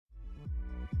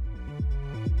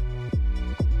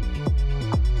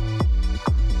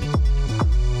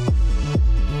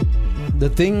The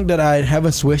thing that I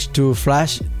haven't switched to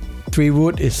flash 3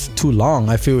 wood is too long.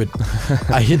 I feel it.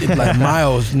 I hit it like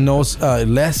miles, no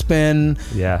less spin.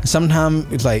 Yeah. Sometimes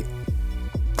it's like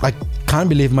I can't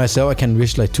believe myself. I can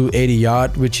reach like 280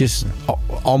 yard, which is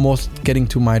almost getting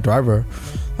to my driver.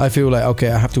 I feel like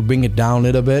okay, I have to bring it down a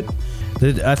little bit.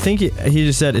 I think he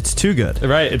just said it's too good.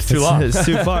 Right. It's too long. It's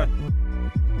too far.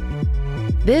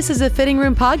 This is a Fitting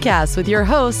Room podcast with your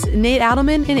hosts, Nate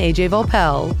Adelman and AJ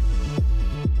Volpel.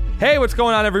 Hey, what's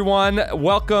going on, everyone?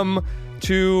 Welcome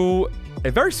to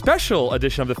a very special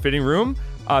edition of the Fitting Room.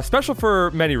 Special for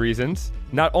many reasons,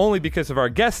 not only because of our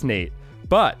guest, Nate,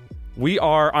 but we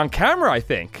are on camera, I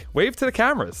think. Wave to the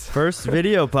cameras. First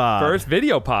video pod. First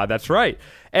video pod, that's right.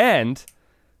 And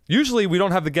usually we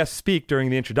don't have the guests speak during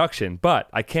the introduction,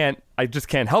 but I just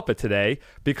can't help it today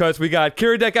because we got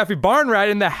Kiradech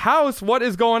Aphibarnrat in the house. What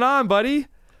is going on, buddy?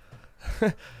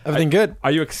 Everything good. Are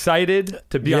you excited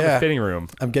to be on the Fitting Room?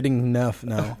 I'm getting enough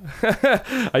now.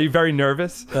 Are you very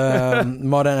nervous?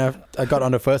 More than I got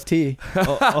on the first tee.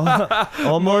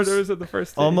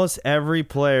 Almost every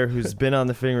player who's been on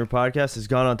the Fitting Room podcast has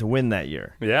gone on to win that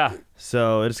year. Yeah.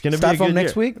 So it's going to be a good from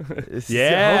next year. week? That's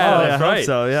right.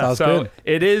 So, yeah. Sounds good.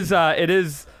 It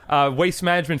is Waste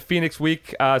Management Phoenix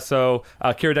week. So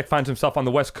Kiradech finds himself on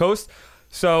the West Coast.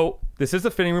 So this is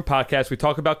the Fitting Room podcast. We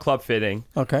talk about club fitting.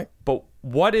 Okay. But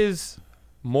what is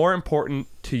more important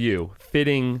to you,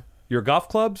 fitting your golf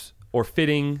clubs or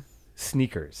fitting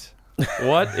sneakers?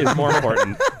 What is more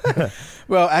important?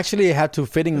 Well, actually, I have to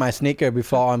fitting my sneaker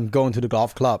before I'm going to the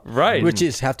golf club. Right. Which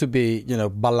is have to be,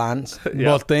 balanced, Yep.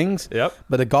 both things. Yep.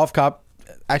 But the golf club,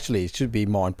 actually, should be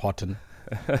more important.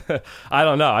 I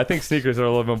don't know. I think sneakers are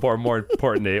a little bit more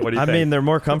important, Nate. What do you think? I mean, they're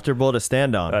more comfortable to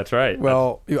stand on. That's right.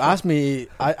 Well, you asked me,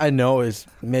 I know is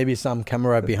maybe some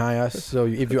camera behind us. So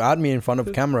if you add me in front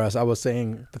of cameras, I was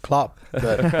saying the club.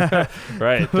 But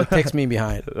right. text me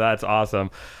behind. That's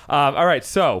awesome. All right.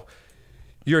 So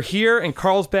you're here in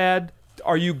Carlsbad.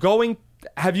 Have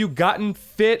you gotten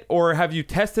fit or have you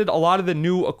tested a lot of the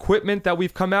new equipment that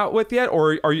we've come out with yet?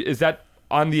 Or is that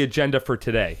on the agenda for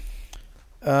today?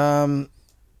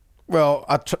 Well,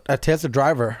 I test the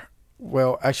driver.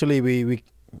 Well, actually, we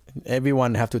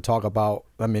everyone have to talk about.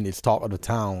 I mean, it's talk of the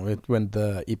town when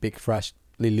the Epic Fresh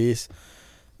release.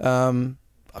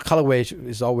 Colorway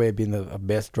has always been the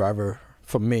best driver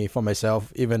for me, for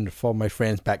myself, even for my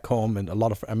friends back home and a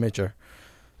lot of amateur.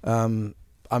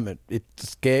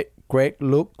 It's great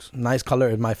looks, nice color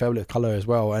is my favorite color as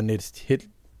well, and it's hit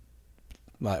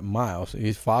like miles.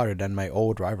 It's farther than my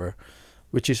old driver,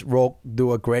 which is Rogue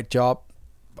do a great job.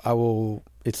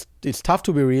 It's tough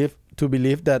to believe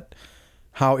that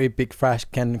how a big Fresh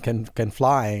can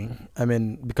fly. I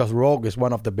mean, because Rogue is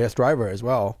one of the best drivers as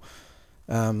well.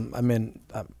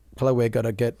 Colorway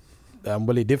gotta get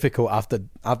really difficult after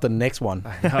the next one.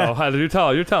 Oh,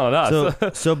 you're telling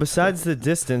us. So besides the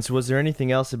distance, was there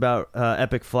anything else about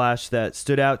Epic Flash that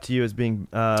stood out to you as being,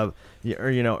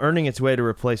 earning its way to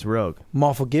replace Rogue?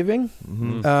 More forgiving.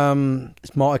 Mm-hmm.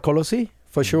 It's more ecology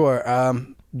for sure.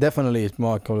 Definitely, it's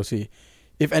more ecology.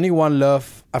 If anyone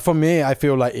for me, I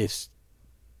feel like it's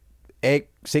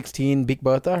 816 Big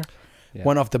Bertha,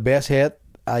 one of the best head.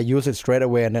 I use it straight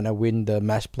away, and then I win the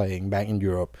match playing back in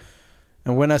Europe.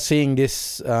 And when I'm seeing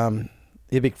this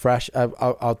Epic Fresh,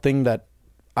 I'll think that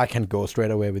I can go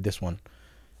straight away with this one.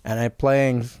 And I'm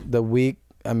playing the week,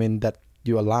 that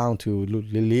you allow to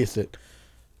release it.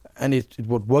 And it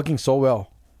was working so well.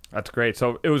 That's great.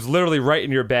 So it was literally right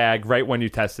in your bag right when you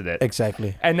tested it.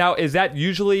 Exactly. And now, is that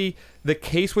usually the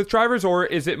case with drivers, or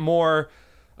is it more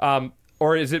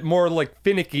like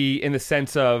finicky in the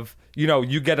sense of,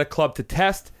 you get a club to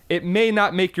test, it may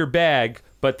not make your bag,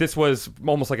 but this was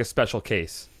almost like a special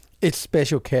case. It's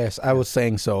special case. I was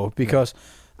saying so because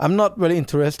I'm not really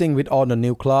interested with all the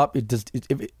new club.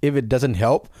 If it doesn't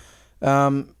help,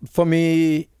 for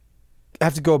me, I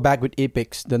have to go back with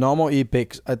Epics. The normal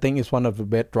Epics, I think, is one of the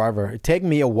best driver. It take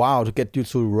me a while to get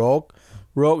used to Rogue.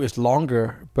 Rogue is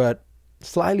longer, but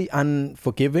slightly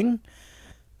unforgiving,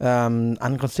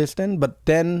 inconsistent. But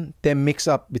then they mix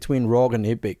up between Rogue and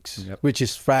Epics, which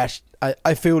is Fresh.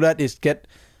 I feel that it's get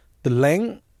the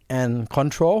length and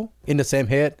control in the same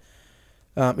head.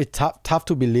 It's tough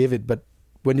to believe it, but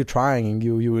when you're trying,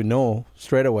 you will know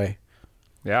straight away.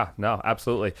 Yeah, no,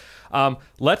 absolutely.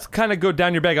 Let's kind of go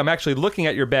down your bag. I'm actually looking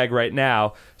at your bag right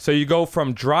now. So you go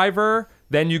from driver,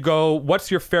 then you go,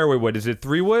 what's your fairway wood? Is it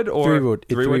 3-wood or? 3-wood.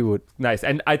 It's 3-wood. Nice.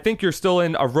 And I think you're still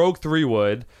in a Rogue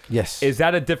 3-wood. Yes. Is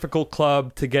that a difficult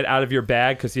club to get out of your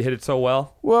bag because you hit it so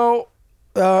well? Well,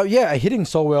 I hitting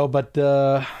so well, but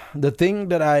the thing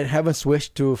that I haven't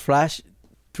switched to flash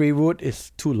 3 wood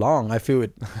is too long. I feel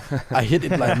it. I hit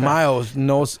it like miles,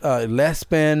 no less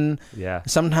spin. Yeah.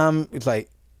 Sometimes it's like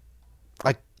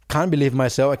I can't believe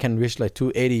myself. I can reach like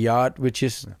 280 yard, which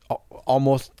is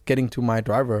almost getting to my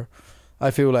driver.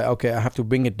 I feel like okay, I have to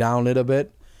bring it down a little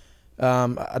bit.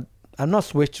 I'm not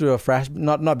switched to a flash,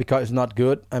 not because it's not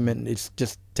good. I mean, it's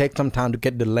just take some time to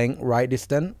get the length right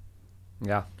distance.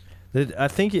 Yeah. I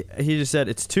think he just said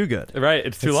it's too good. Right,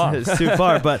 it's too long. It's too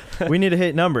far, but we need to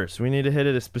hit numbers. We need to hit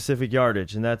at a specific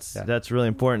yardage, and that's really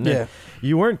important. Yeah. And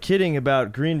you weren't kidding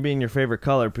about green being your favorite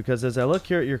color, because as I look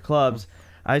here at your clubs,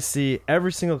 I see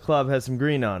every single club has some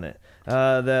green on it.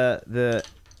 The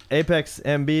Apex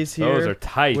MBs here, those are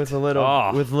tight with a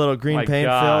little green paint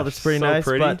fill. That's pretty so nice.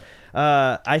 Pretty. But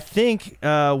I think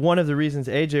one of the reasons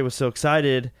AJ was so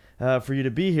excited for you to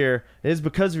be here is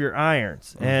because of your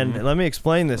irons. And let me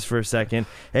explain this for a second.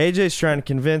 AJ's trying to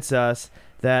convince us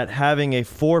that having a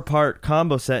 4-part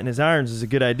combo set in his irons is a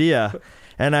good idea.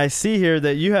 And I see here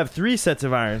that you have 3 sets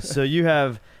of irons. So you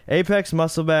have Apex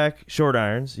Muscleback short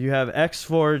irons, you have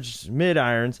X-Forged mid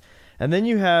irons, and then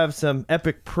you have some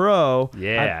Epic Pro.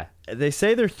 Yeah. They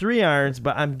say they're 3 irons,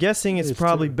 but I'm guessing it's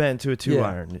probably 2. bent to a 2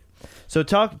 iron. So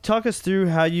talk us through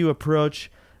how you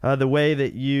approach the way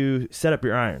that you set up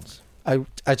your irons.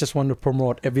 I just want to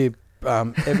promote every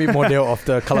model of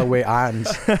the colorway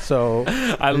irons. So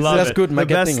I love that's it. good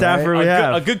marketing. The best staffer right? we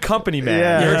have. A good company man.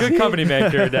 Yeah. You're a good company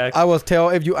man, Kiradech. I was tell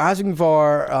if you're asking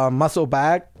for muscle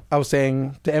back, I was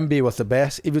saying the MB was the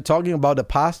best. If you're talking about the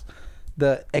past,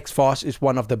 the X-Force is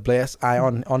one of the best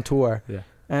iron on tour. Yeah.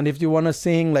 And if you want to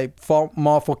sing like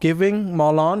more forgiving,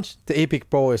 more launch, the Epic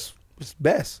Pro is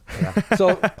best. Yeah.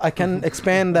 So I can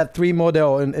expand that 3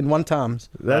 model in one time.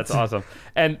 That's awesome.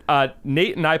 And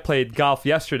Nate and I played golf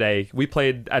yesterday. We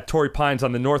played at Torrey Pines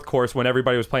on the North course when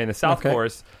everybody was playing the South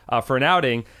course for an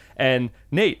outing. And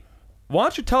Nate, why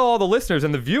don't you tell all the listeners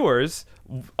and the viewers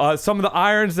some of the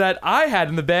irons that I had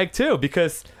in the bag too,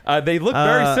 because they look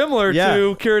very similar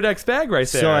to Kiradech's bag right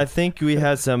there. So I think we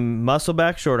had some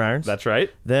Muscleback short irons. That's right.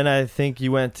 Then I think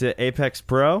you went to Apex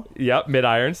Pro. Yep, mid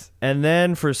irons. And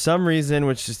then for some reason,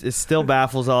 which is still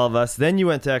baffles all of us, then you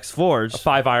went to X Forge. A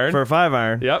 5 iron. For a 5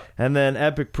 iron. Yep. And then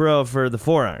Epic Pro for the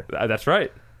 4 iron. That's right.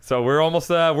 So we're almost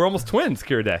twins,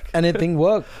 Kiradech. Anything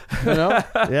work, you know?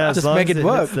 Yeah, as just long make as it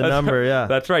work. hits the number, yeah.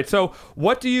 That's right. So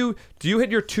what do you hit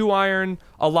your 2 iron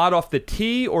a lot off the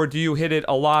tee, or do you hit it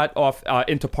a lot off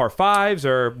into par 5s,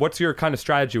 or what's your kind of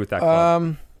strategy with that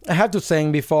club? I have to say,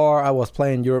 before I was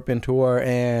playing European Tour,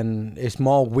 and it's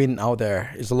more wind out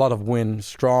there. It's a lot of wind,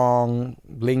 strong,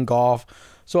 bling golf.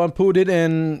 So I put it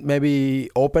in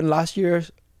maybe open last year.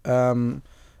 And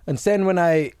then when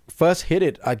I first hit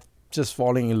it, I just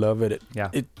falling in love with it. Yeah.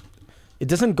 It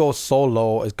doesn't go so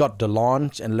low. It's got the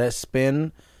launch and less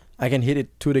spin. I can hit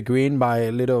it to the green by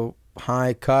a little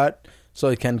high cut, so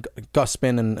it can got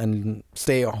spin and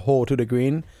stay a hole to the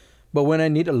green. But when I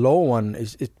need a low one,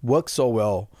 it works so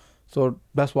well. So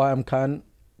that's why I'm can't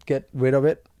get rid of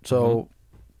it. So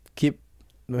keep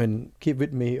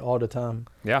with me all the time.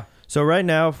 Yeah. So right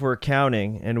now, if we're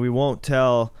counting, and we won't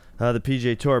tell the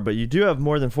PGA Tour, but you do have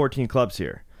more than 14 clubs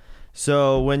here.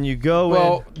 So when you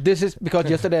go this is because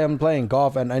yesterday I'm playing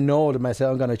golf and I know that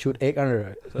myself I'm going to shoot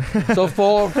 800. So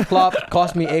 4 clubs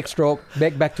cost me 8 stroke,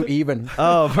 back to even.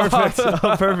 Oh, perfect.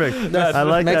 Oh, perfect. I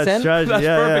like that sense? strategy. That's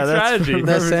perfect strategy.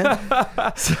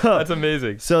 That's it. That's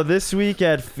amazing. So this week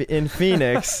in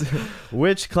Phoenix,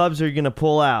 which clubs are you going to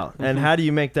pull out? And how do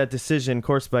you make that decision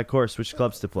course by course, which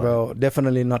clubs to play? Well,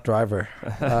 definitely not driver.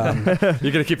 You're going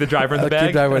to keep the driver in the bag?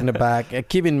 Keep driver in the back. I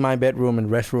keep in my bedroom and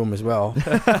restroom as well.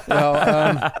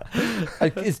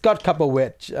 It's got couple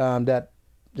wedge that,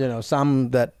 some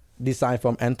that designed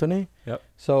from Anthony. Yep.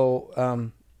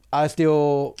 So I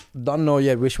still don't know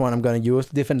yet which one I'm going to use.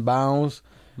 Different bounce,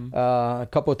 a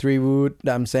couple 3 wood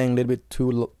that I'm saying a little bit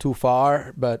too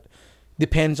far, but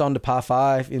depends on the par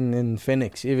 5 in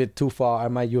Phoenix. If it's too far, I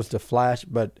might use the flash,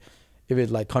 but if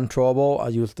it's like controllable, I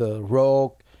use the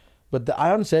rogue. But the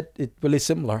iron set is really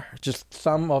similar. Just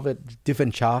some of it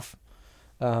different shaft.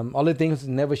 Only thing is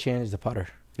never change the putter.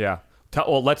 Yeah.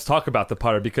 Well, let's talk about the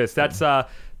putter, because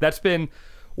that's been,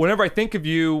 whenever I think of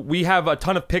you, we have a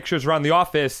ton of pictures around the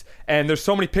office, and there's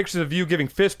so many pictures of you giving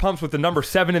fist pumps with the number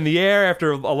 7 in the air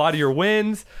after a lot of your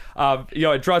wins.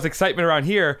 It draws excitement around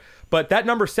here. But that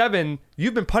number 7,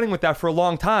 you've been putting with that for a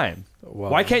long time.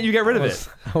 Well, why can't you get rid of it?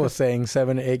 I was saying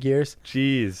 7 or 8 years.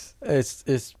 Jeez.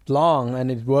 It's long and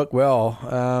it worked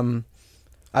well.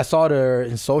 I saw the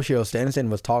in social Stanson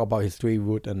was talk about his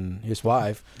 3-wood and his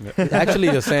wife. It's actually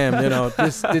the same,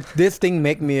 this thing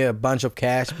make me a bunch of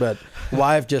cash, but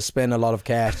wife just spend a lot of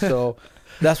cash. So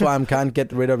that's why I can't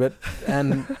get rid of it.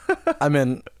 And I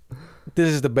mean, this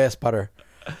is the best putter.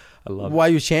 I love Why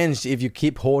you change if you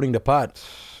keep holding the putt?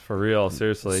 For real,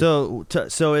 seriously. So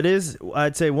it is,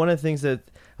 I'd say one of the things that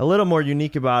a little more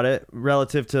unique about it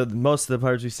relative to most of the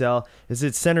putters we sell is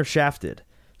it's center shafted.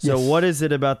 So Yes. what is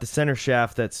it about the center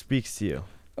shaft that speaks to you?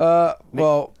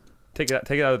 Well, take it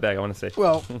out of the bag. I want to say.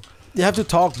 Well, you have to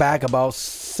talk back about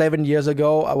 7 years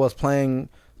ago. I was playing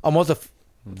almost the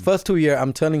first 2 years.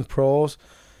 I'm turning pros.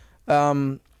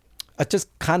 I just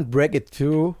can't break it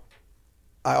through.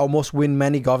 I almost win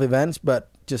many golf events,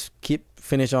 but just keep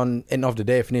finish on end of the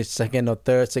day. Finish second or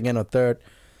third.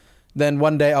 Then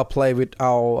one day I'll play with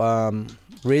our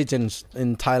regions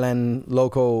in Thailand,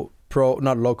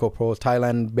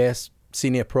 Thailand best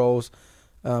senior pros,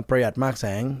 Prayat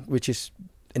Maksang, which is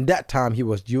in that time he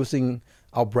was using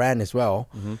our brand as well.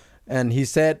 Mm-hmm. And he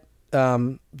said,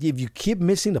 if you keep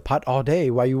missing the putt all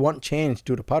day, why you want change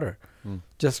to the putter?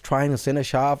 Just trying to center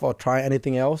shaft or try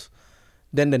anything else.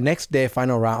 Then the next day,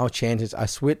 final round, I'll change it. I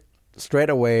switch straight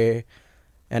away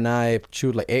and I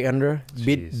shoot like 8 under,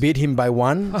 beat him by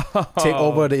 1, take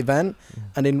over the event.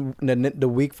 And then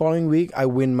the following week, I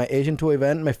win my Asian Tour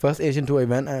event, my first Asian Tour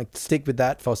event, and I stick with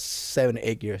that for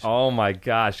 7-8 years. Oh my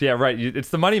gosh! Yeah, right. It's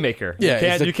the moneymaker.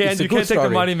 Yeah, you can't take the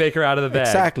moneymaker out of the bag.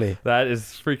 Exactly. That is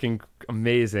freaking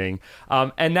amazing.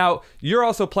 And now you're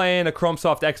also playing a Chrome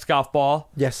Soft X golf ball.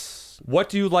 Yes. What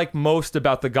do you like most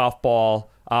about the golf ball?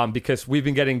 Because we've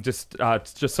been getting just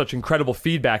such incredible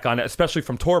feedback on it, especially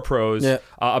from tour pros,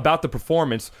 about the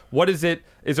performance. What is it?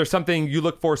 Is there something you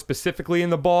look for specifically in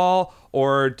the ball,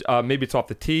 or maybe it's off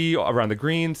the tee, around the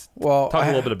greens? Well, talk a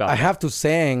little bit about I that. have to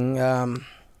say,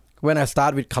 when I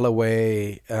start with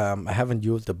colorway, I haven't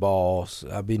used the balls.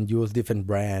 I've been used different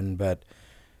brand, but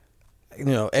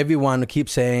everyone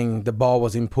keeps saying the ball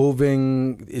was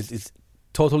improving. It's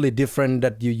totally different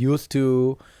that you used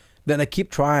to. Then I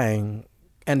keep trying.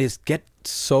 And it gets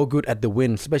so good at the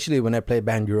win, especially when I play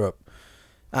back in Europe.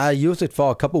 I use it for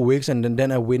a couple of weeks and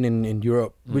then I win in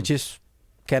Europe, which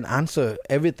can answer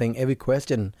everything, every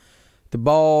question. The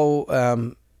ball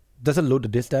doesn't lose the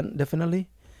distance, definitely.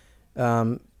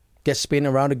 Gets spin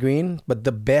around the green, but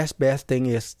the best thing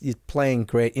is playing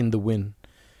great in the wind.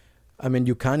 I mean,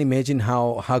 you can't imagine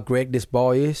how great this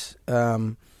ball is.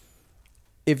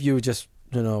 If you just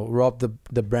rob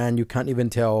the brand, you can't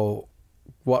even tell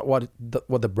what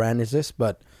the brand is this,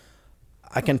 but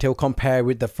I can tell compare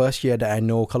with the first year that I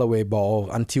know colorway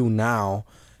ball until now,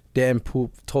 they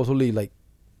improved totally like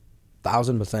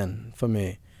 1,000% for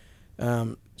me.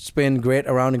 Spin great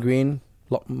around the green,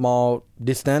 lot more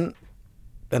distant,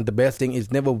 and the best thing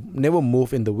is never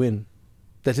move in the wind.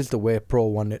 That is the way pro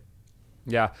want it.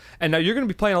 Yeah, and now you're going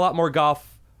to be playing a lot more golf.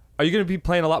 Are you going to be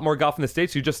playing a lot more golf in the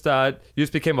States? You just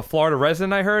became a Florida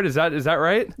resident, I heard. Is that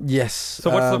right? Yes.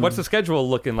 So what's the schedule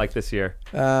looking like this year?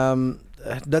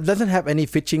 That doesn't have any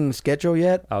fishing schedule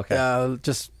yet. Okay.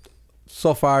 Just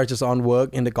so far, just on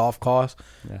work in the golf course.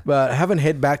 Yeah. But I haven't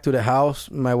head back to the house.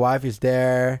 My wife is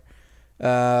there.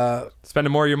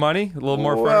 Spending more of your money? A little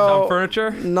more on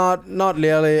furniture? Not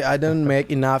really. I didn't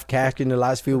make enough cash in the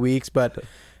last few weeks, but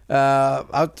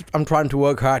I'm trying to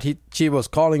work hard. She was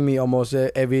calling me almost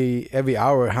every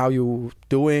hour. How you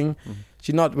doing? Mm-hmm.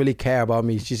 She not really care about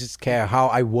me. She just care how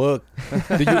I work.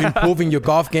 Do you improving your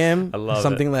golf game? I love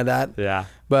something like that. Yeah.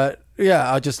 But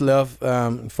yeah, I just love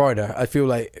Florida. I feel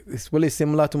like it's really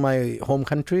similar to my home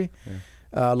country.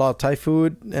 Yeah. A lot of Thai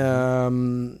food,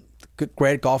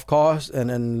 great golf course,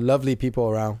 and lovely people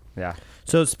around. Yeah.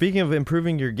 So speaking of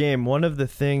improving your game, one of the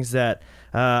things that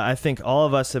I think all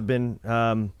of us have been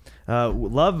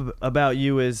love about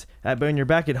you is when you're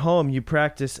back at home, you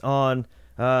practice on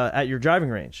at your driving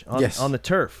range on the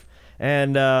turf.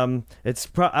 And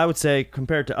I would say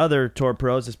compared to other tour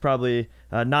pros, it's probably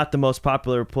not the most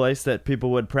popular place that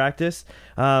people would practice.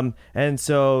 And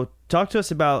so talk to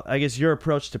us about, I guess, your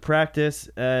approach to practice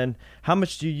and how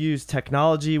much do you use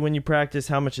technology when you practice?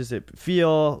 How much does it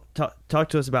feel? Talk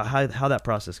to us about how that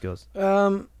process goes.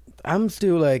 I'm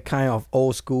still like kind of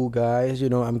old school guys.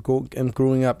 I'm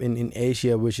growing up in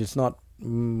Asia, which is not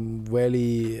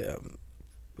really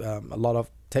a lot of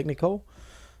technical.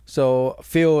 So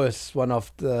feel is one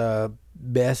of the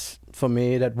best for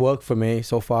me that worked for me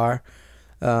so far.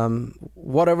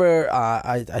 Whatever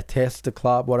I test the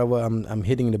club, whatever I'm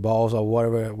hitting the balls or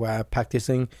whatever where I'm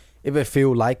practicing, if I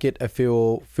feel like it, I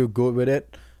feel good with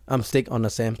it, I'm stick on the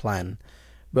same plan.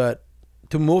 But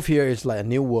to move here is like a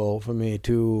new world for me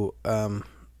to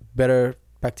better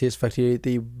practice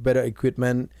facility, better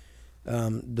equipment,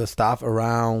 the staff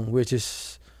around, which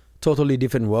is totally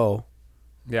different world.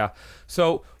 Yeah.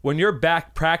 So when you're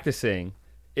back practicing,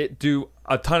 do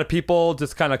a ton of people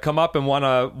just kind of come up and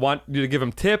want you to give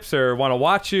them tips or want to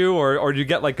watch you, or do you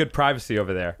get like good privacy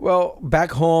over there? Well,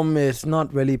 back home is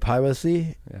not really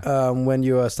privacy. When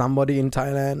you are somebody in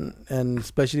Thailand, and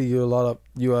especially you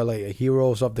are like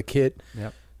heroes of the kid.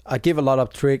 Yep. I give a lot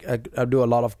of trick. I do a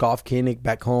lot of golf clinic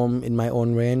back home in my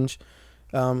own range.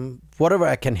 Whatever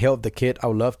I can help the kid, I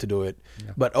would love to do it.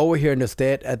 Yeah. But over here in the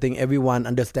state, I think everyone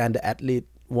understand the athlete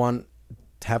want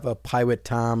to have a private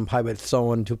time, private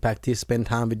zone to practice, spend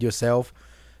time with yourself.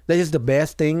 That is the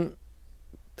best thing.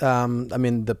 I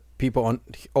mean, the people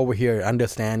over here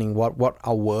understanding what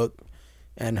our work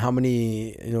and how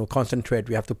many concentrate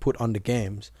we have to put on the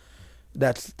games.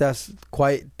 That's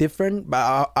quite different.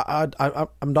 But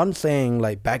I'm not saying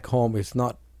like back home is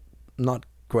not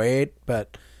great,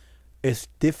 but it's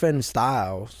different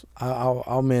styles.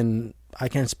 I mean, I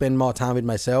can spend more time with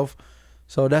myself,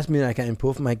 so that means I can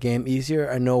improve my game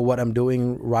easier. I know what I'm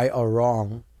doing right or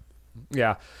wrong.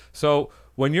 Yeah. So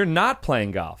when you're not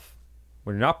playing golf,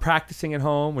 when you're not practicing at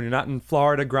home, when you're not in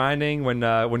Florida grinding, when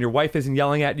your wife isn't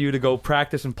yelling at you to go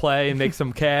practice and play and make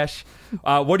some cash,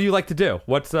 what do you like to do?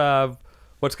 What's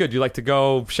good? You like to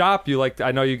go shop?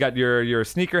 I know you got your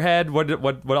sneakerhead.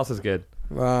 What else is good?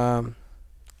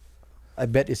 I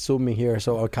bet it's zooming here,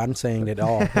 so I can't say it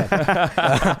all.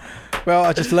 But, well,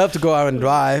 I just love to go out and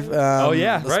drive.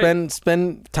 Right.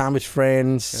 Spend time with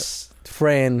friends,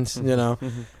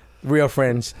 real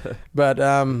friends. But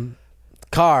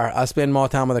car, I spend more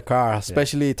time with the car.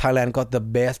 Especially Thailand got the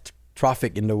best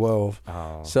traffic in the world.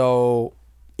 Oh. So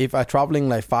if I'm traveling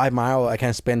like 5 miles, I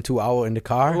can spend 2 hours in the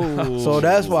car. Ooh. So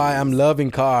that's why I'm loving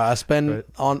car. I spend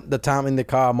on the time in the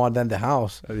car more than the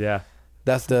house. Yeah.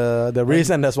 That's the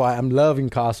reason. That's why I'm loving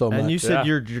car so much. And you said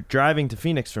you're driving to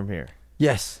Phoenix from here.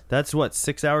 Yes. That's what,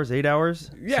 6 hours, 8 hours?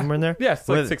 Yeah. Somewhere in there? Yeah, it's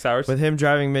like 6 hours. With him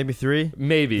driving maybe 3?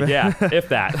 Maybe, yeah, if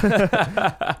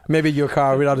that. Maybe your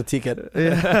car without a ticket.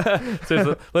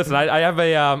 So, listen, I have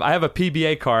a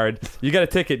PBA card. You got a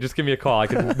ticket, just give me a call. I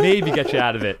can maybe get you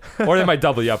out of it. Or they might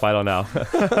double you up, I don't know.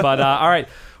 But all right.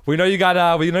 We know you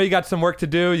got some work to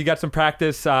do. You got some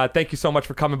practice. Thank you so much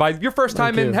for coming by. Your first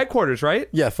time in headquarters, right?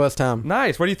 Yeah, first time.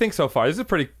 Nice. What do you think so far? This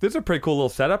is a pretty cool little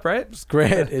setup, right? It's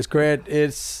great. It's great.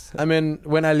 I mean,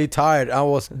 when I retired, I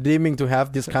was dreaming to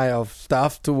have this kind of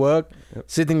stuff to work. Yep.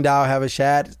 Sitting down, have a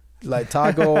chat, like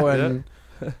taco, and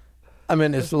I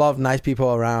mean, it's a lot of nice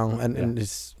people around, and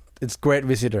it's great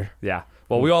visitor. Yeah.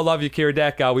 Well, we all love you,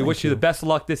 Kiradech. We wish you the best of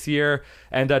luck this year,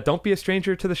 and don't be a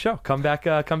stranger to the show. Come back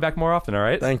more often. All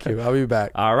right. Thank you. I'll be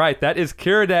back. All right. That is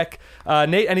Kiradech.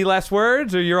 Nate, any last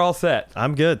words, or you're all set?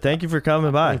 I'm good. Thank you for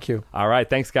coming by. Thank you. All right.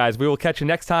 Thanks, guys. We will catch you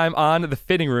next time on The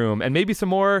Fitting Room, and maybe some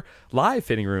more live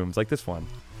fitting rooms like this one.